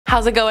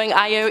How's it going,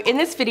 Ayo? In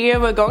this video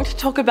we're going to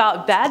talk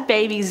about Bhad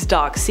Bhabie's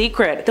dark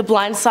secret, the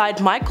Blind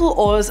Side Michael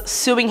Oher's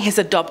suing his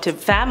adoptive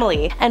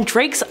family, and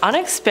Drake's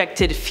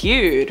unexpected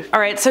feud.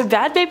 Alright, so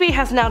Bhad Bhabie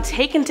has now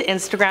taken to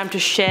Instagram to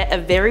share a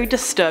very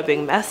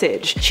disturbing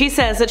message. She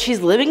says that she's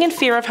living in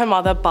fear of her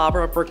mother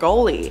Barbara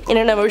Bregoli. In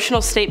an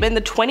emotional statement,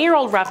 the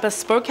 20-year-old rapper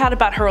spoke out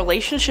about her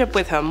relationship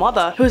with her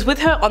mother, who was with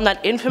her on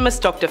that infamous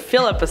Dr.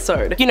 Phil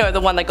episode. You know,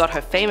 the one that got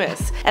her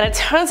famous. And it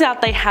turns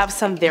out they have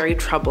some very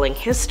troubling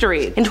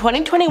history. In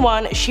 2021,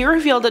 she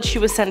revealed that she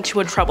was sent to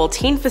a troubled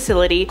teen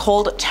facility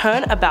called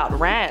Turnabout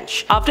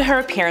Ranch after her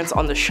appearance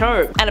on the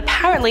show, and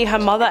apparently her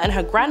mother and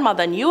her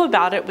grandmother knew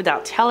about it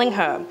without telling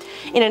her.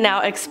 In a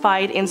now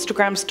expired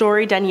Instagram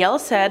story, Danielle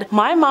said,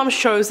 "My mom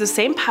shows the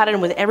same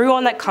pattern with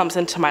everyone that comes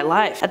into my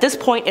life. At this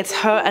point it's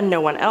her and no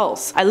one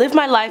else. I live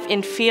my life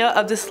in fear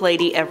of this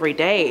lady every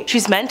day.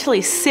 She's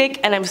mentally sick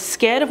and I'm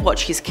scared of what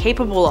she's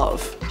capable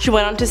of." She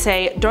went on to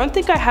say, "Don't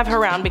think I have her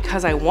around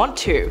because I want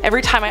to.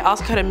 Every time I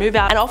ask her to move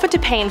out and offer to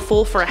pay in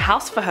full for a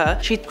house for her,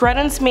 she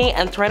threatens me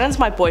and threatens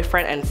my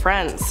boyfriend and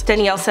friends."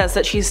 Danielle says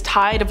that she's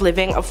tired of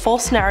living a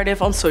false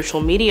narrative on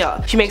social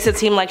media. She makes it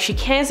seem like she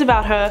cares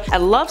about her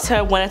and loves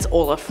her when it's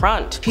all a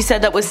front. She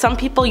said that with some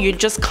people you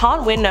just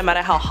can't win no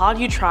matter how hard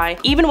you try,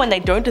 even when they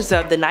don't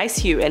deserve the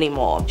nice you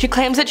anymore. She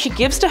claims that she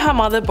gives to her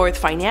mother both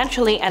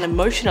financially and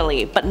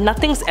emotionally, but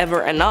nothing's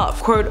ever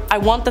enough. Quote, "I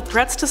want the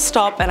threats to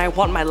stop and I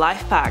want my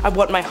life back. I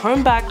want my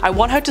home back. I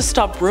want her to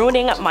stop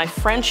ruining my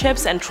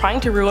friendships and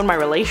trying to ruin my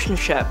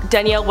relationship."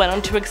 Danielle went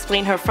on to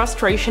explain her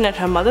frustration at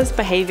her mother's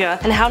behavior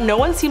and how no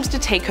one seems to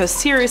take her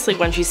seriously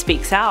when she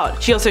speaks out.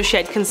 She also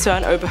shared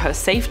concern over her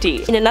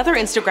safety. In another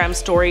Instagram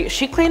story,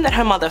 she claimed that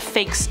her mother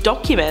fakes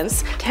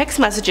documents, text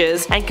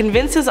messages, and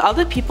convinces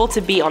other people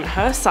to be on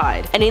her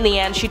side. And in the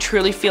end, she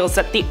truly feels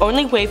that the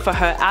only way for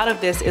her out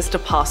of this is to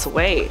pass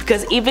away.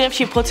 Because even if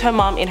she puts her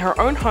mom in her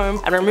own home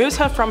and removes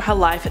her from her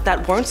life,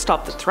 that won't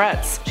stop the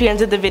threats. She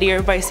ended the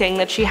video by saying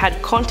that she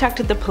had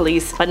contacted the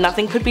police, but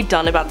nothing could be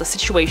done about the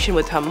situation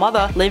with her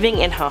mother living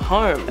in her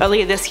home.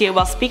 Earlier this year,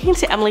 while speaking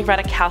to Emily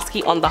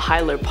Ratajkowski on the High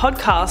Low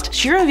podcast,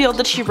 she revealed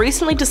that she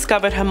recently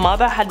discovered her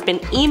mother had been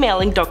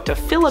emailing Dr.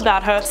 Phil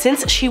about her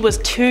since she was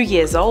 2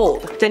 years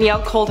old. Danielle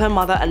called her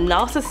mother a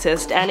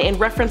narcissist, and in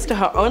reference to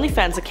her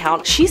OnlyFans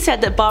account, she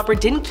said that Barbara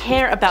didn't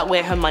care about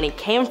where her money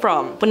came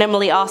from. When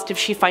Emily asked if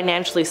she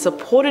financially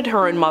supported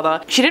her own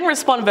mother, she didn't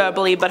respond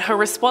verbally, but her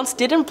response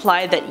did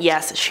imply that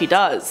yes, she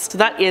does. So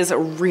that is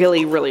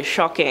really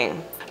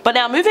shocking. But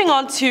now moving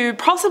on to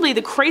possibly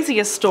the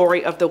craziest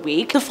story of the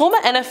week, the former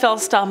NFL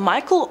star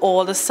Michael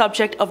Oher, the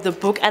subject of the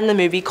book and the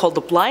movie called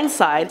The Blind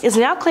Side, is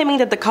now claiming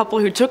that the couple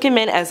who took him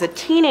in as a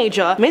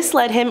teenager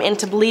misled him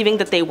into believing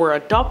that they were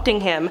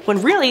adopting him,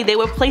 when really they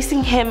were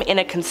placing him in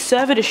a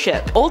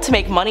conservatorship, all to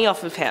make money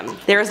off of him.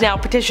 There is now a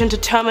petition to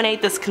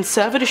terminate this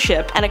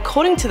conservatorship, and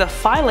according to the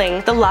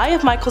filing, the lie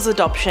of Michael's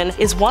adoption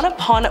is one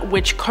upon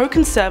which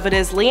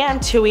co-conservators Leanne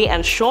Toohey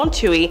and Sean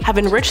Toohey have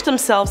enriched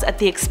themselves at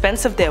the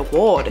expense of their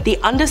ward, the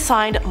undersigned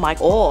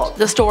Michael Oher.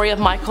 The story of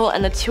Michael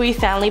and the Toohey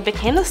family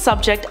became the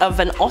subject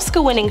of an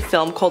Oscar-winning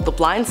film called The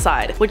Blind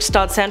Side, which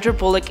starred Sandra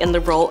Bullock in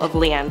the role of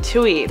Leanne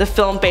Toohey. The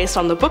film, based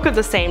on the book of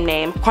the same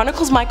name,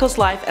 chronicles Michael's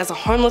life as a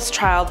homeless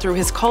child through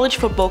his college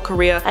football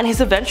career and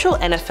his eventual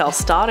NFL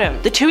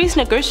stardom. The Tooheys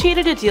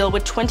negotiated a deal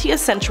with 20th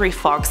Century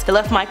Fox that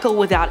left Michael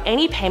without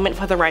any payment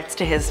for the rights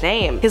to his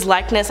name, his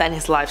likeness, and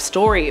his life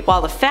story,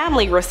 while the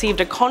family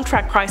received a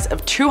contract price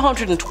of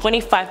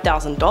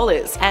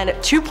 $225,000 and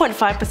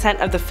 2.5%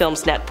 of the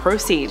film's net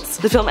proceeds.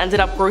 The film ended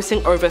up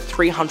grossing over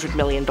 $300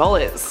 million.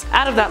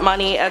 Out of that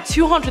money, a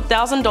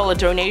 $200,000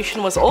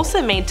 donation was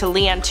also made to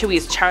Leanne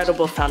Toohey's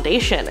charitable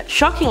foundation.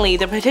 Shockingly,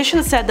 the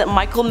petition said that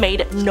Michael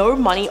made no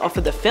money off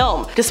of the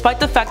film, despite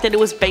the fact that it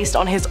was based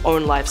on his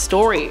own life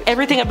story.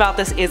 Everything about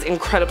this is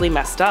incredibly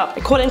messed up.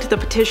 According to the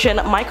petition,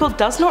 Michael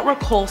does not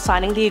recall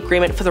signing the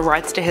agreement for the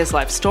rights to his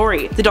life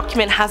story. The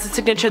document has a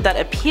signature that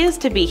appears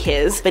to be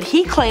his, but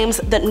he claims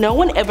that no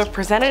one ever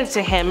presented it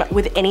to him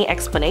with any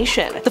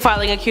explanation. The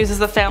filing accuses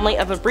the family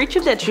of a breach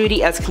of their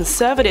duty as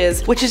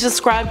conservators, which is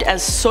described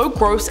as so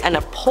gross and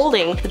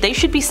appalling that they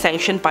should be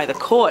sanctioned by the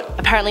court.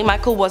 Apparently,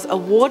 Michael was a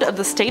ward of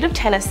the state of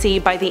Tennessee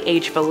by the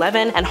age of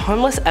 11 and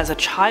homeless as a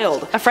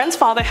child. A friend's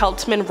father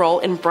helped him enroll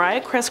in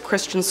Briarcrest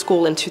Christian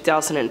School in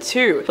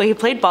 2002, where he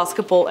played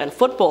basketball and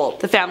football.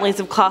 The families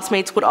of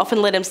classmates would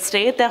often let him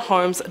stay at their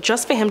homes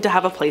just for him to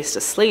have a place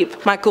to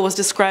sleep. Michael was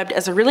described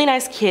as a really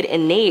nice kid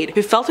in need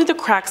who fell through the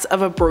cracks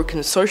of a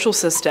broken social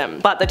system,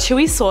 but the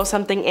Tooheys saw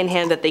something in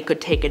him that they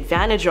could take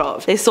advantage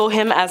of. They saw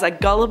him as a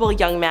gullible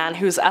young man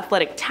whose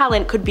athletic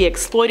talent could be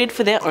exploited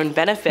for their own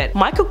benefit.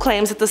 Michael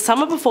claims that the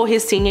summer before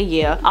his senior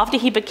year, after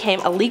he became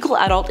a legal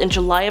adult in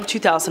July of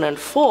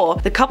 2004,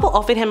 the couple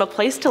offered him a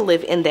place to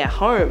live in their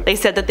home. They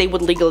said that they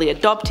would legally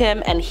adopt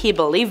him, and he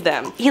believed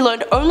them. He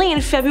learned only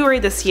in February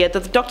this year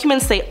that the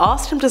documents they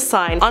asked him to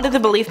sign under the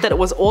belief that it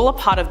was all a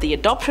part of the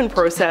adoption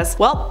process,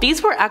 well,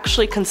 these were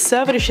actually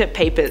conservatorship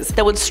papers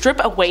that would strip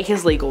away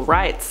his legal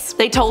rights.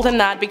 They told him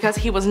that because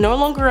he was no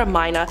longer a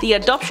minor, the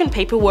adoption adoption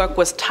paperwork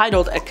was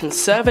titled a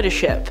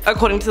conservatorship.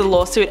 According to the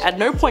lawsuit, at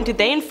no point did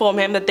they inform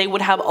him that they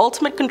would have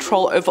ultimate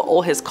control over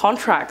all his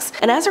contracts,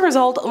 and as a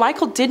result,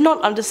 Michael did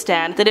not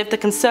understand that if the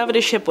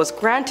conservatorship was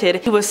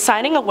granted, he was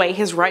signing away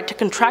his right to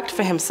contract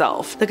for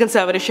himself. The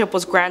conservatorship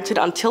was granted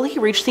until he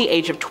reached the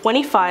age of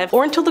 25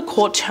 or until the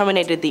court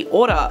terminated the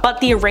order, but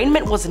the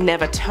arraignment was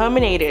never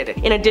terminated.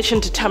 In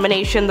addition to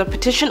termination, the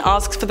petition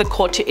asks for the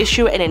court to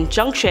issue an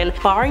injunction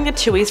barring the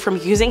Tuohys from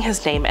using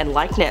his name and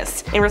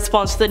likeness. In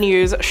response to the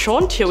news,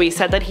 Sean Tuohy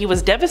said that he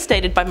was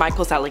devastated by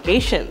Michael's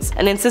allegations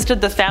and insisted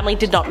the family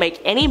did not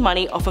make any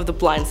money off of the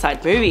Blind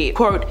Side movie.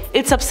 Quote,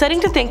 "It's upsetting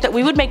to think that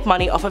we would make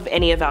money off of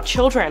any of our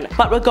children,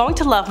 but we're going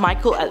to love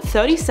Michael at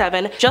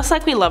 37 just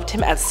like we loved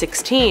him at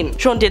 16.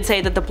 Sean did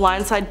say that the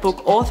Blind Side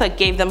book author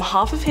gave them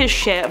half of his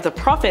share of the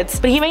profits,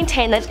 but he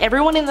maintained that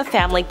everyone in the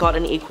family got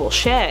an equal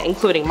share,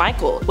 including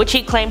Michael, which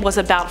he claimed was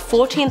about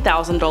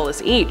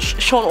 $14,000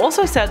 each. Sean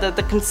also said that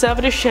the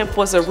conservatorship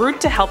was a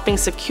route to helping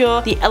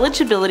secure the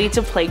eligibility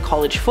to play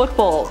college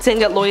football, saying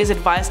that lawyers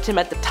advised him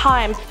at the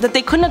time that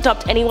they couldn't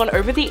adopt anyone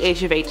over the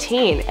age of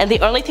 18, and the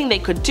only thing they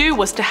could do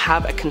was to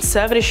have a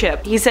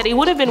conservatorship. He said he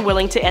would have been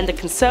willing to end the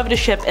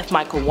conservatorship if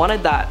Michael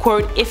wanted that.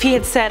 Quote, "If he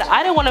had said,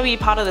 'I don't want to be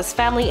part of this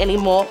family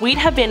anymore,' we'd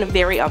have been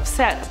very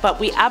upset, but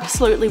we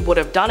absolutely would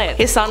have done it."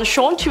 His son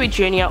Sean Tuohy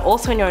Jr.,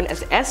 also known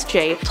as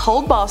SJ,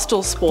 told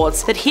Barstool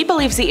Sports that he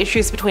believes the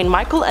issues between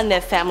Michael and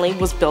their family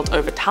was built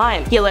over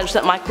time. He alleged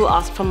that Michael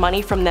asked for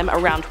money from them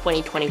around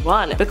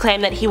 2021, but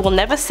claimed that he will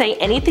never say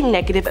anything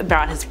negative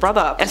about his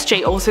brother.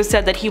 SJ also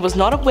said that he was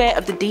not aware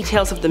of the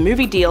details of the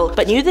movie deal,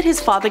 but knew that his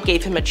father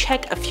gave him a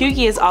check a few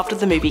years after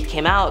the movie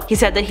came out. He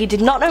said that he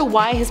did not know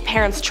why his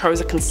parents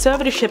chose a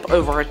conservatorship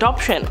over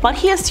adoption, but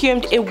he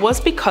assumed it was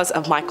because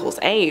of Michael's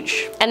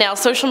age. And now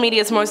social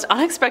media's most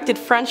unexpected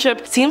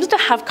friendship seems to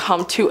have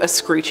come to a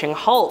screeching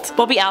halt.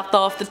 Bobbi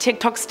Althoff, the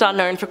TikTok star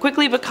known for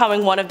quickly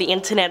becoming one of the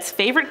internet's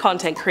favorite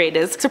content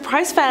creators,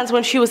 surprised fans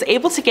when she was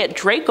able to get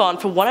Drake on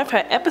for one of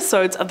her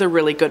episodes of the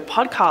Really Good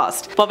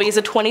podcast. Bobbi is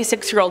a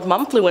 26-year-old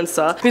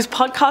mumfluencer whose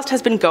podcast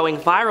has been going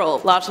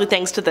viral, largely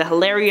thanks to the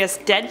hilarious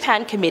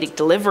deadpan comedic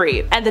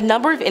delivery, and the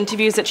number of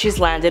interviews that she's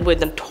landed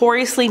with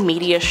notoriously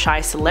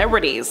media-shy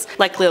celebrities,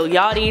 like Lil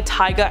Yachty,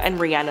 Tyga, and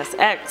Rihanna's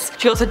ex.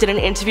 She also did an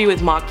interview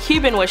with Mark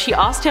Cuban where she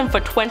asked him for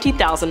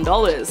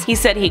 $20,000. He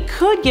said he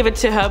could give it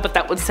to her, but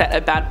that would set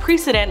a bad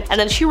precedent, and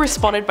then she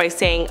responded by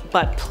saying,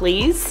 "But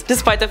please?"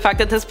 Despite the fact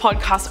that this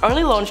podcast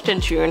only launched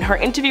in June, her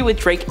interview with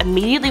Drake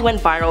immediately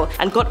went viral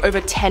and got over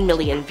 10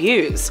 million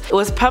views. It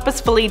was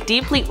purposefully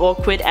deeply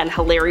awkward and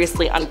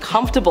hilariously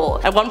uncomfortable.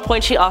 At one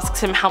point she asks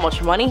him how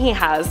much money he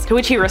has, to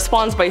which he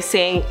responds by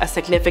saying a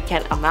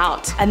significant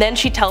amount. And then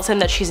she tells him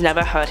that she's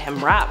never heard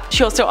him rap.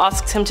 She also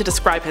asks him to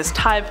describe his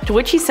type, to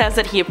which he says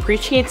that he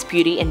appreciates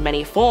beauty in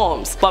many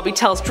forms. Bobbi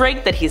tells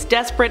Drake that he's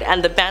desperate,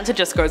 and the banter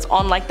just goes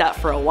on like that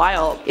for a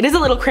while. It is a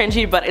little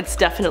cringy, but it's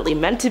definitely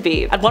meant to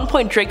be. At one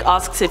point Drake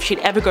asks if she'd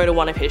ever go to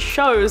one of his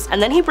shows,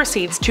 and then he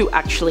proceeds to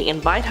actually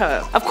invite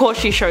her. Of course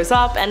she shows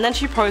up, and then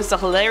she posts a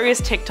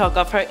hilarious TikTok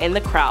of her in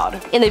the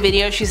crowd. In the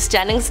video she's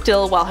standing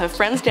still while her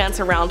friends dance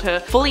around her,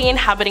 fully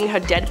inhabiting her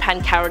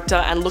deadpan character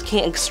and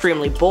looking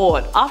extremely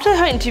bored. After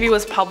her interview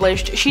was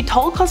published, she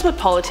told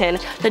Cosmopolitan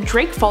that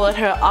Drake followed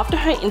her after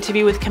her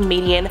interview with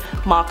comedian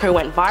Marco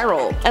went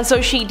viral, and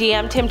so she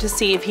DM'd him to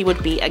see if he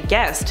would be a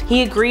guest.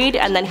 He agreed,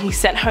 and then he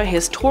sent her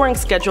his touring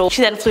schedule.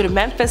 She then flew to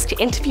Memphis to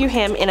interview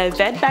him in a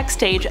VED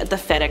backstage at the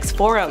FedEx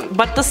Forum.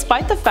 But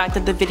despite the fact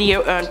that the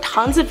video earned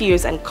tons of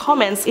views and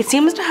comments, it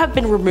seems to have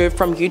been removed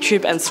from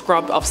YouTube and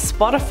scrubbed off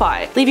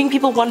Spotify, leaving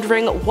people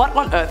wondering what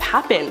on earth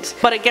happened.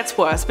 But it gets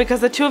worse, because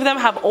the two of them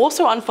have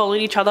also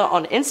unfollowed each other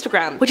on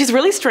Instagram, which is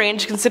really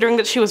strange considering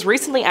that she was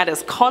recently at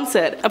his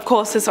concert. Of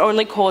course, this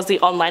only caused the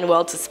online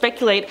world to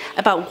speculate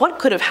about what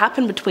could have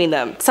happened between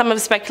them. Some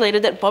have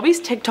speculated that Bobbi's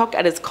TikTok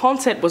at his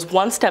concert was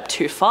one step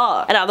too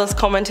far, and others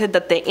commented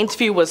that their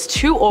interview was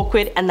too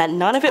awkward and that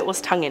none of it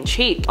was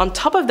tongue-in-cheek. On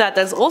top of that,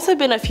 there's also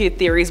been a few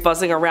theories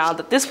buzzing around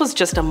that this was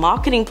just a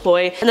marketing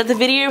ploy and that the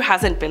video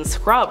hasn't been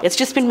scrubbed. It's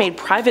just been made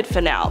private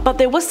for now. But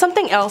there was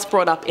something else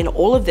brought up in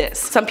all of this.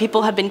 Some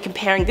people have been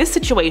comparing this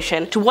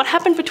situation to what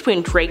happened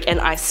between Drake and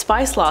Ice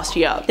Spice last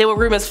year. There were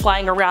rumors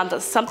flying around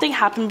that something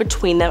happened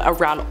between them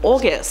around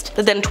August.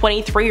 The then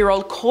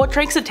 23-year-old caught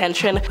Drake's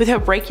attention with her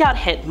breakout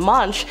hit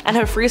Munch and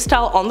her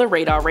freestyle on the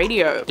Radar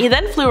radio. He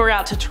then flew her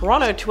out to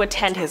Toronto to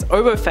attend his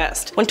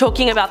Overfest. When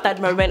talking about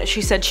that moment,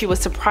 she said she was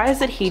surprised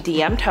that he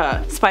DM'd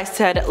her. Spice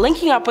said,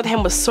 "Linking up with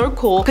him was so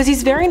cool because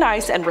he's very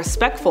nice and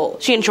respectful.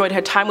 She enjoyed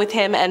her time with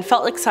him and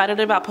felt excited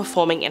about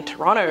performing in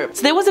Toronto."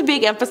 So there was a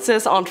big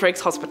emphasis on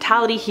Drake's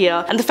hospitality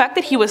here and the fact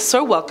that he was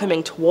so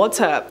welcoming towards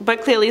her.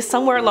 But clearly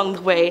somewhere along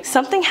the way,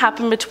 something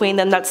happened between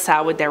them that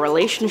soured their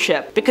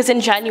relationship, because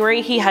in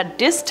January he had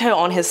dissed her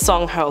on his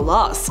song Her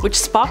Loss, which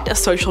sparked a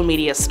social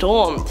media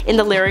storm. In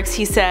the lyrics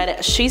he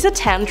said, "She's a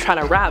 10 trying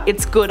to rap,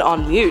 it's good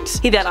on mute."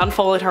 He then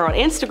unfollowed her on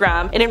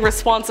Instagram, and in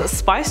response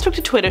Spice took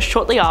to Twitter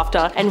shortly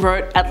after and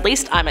wrote, "At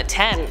least I'm a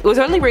 10. It was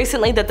only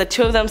recently that the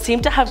two of them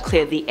seemed to have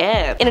cleared the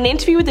air. In an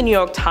interview with the New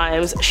York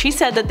Times, she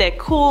said that they're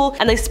cool,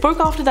 and they spoke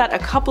after that a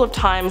couple couple of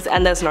times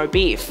and there's no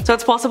beef. So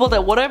it's possible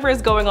that whatever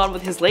is going on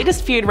with his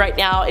latest feud right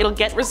now, it'll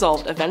get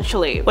resolved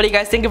eventually. What do you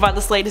guys think about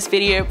this latest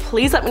video?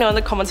 Please let me know in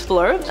the comments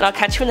below, and I'll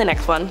catch you in the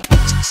next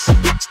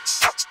one.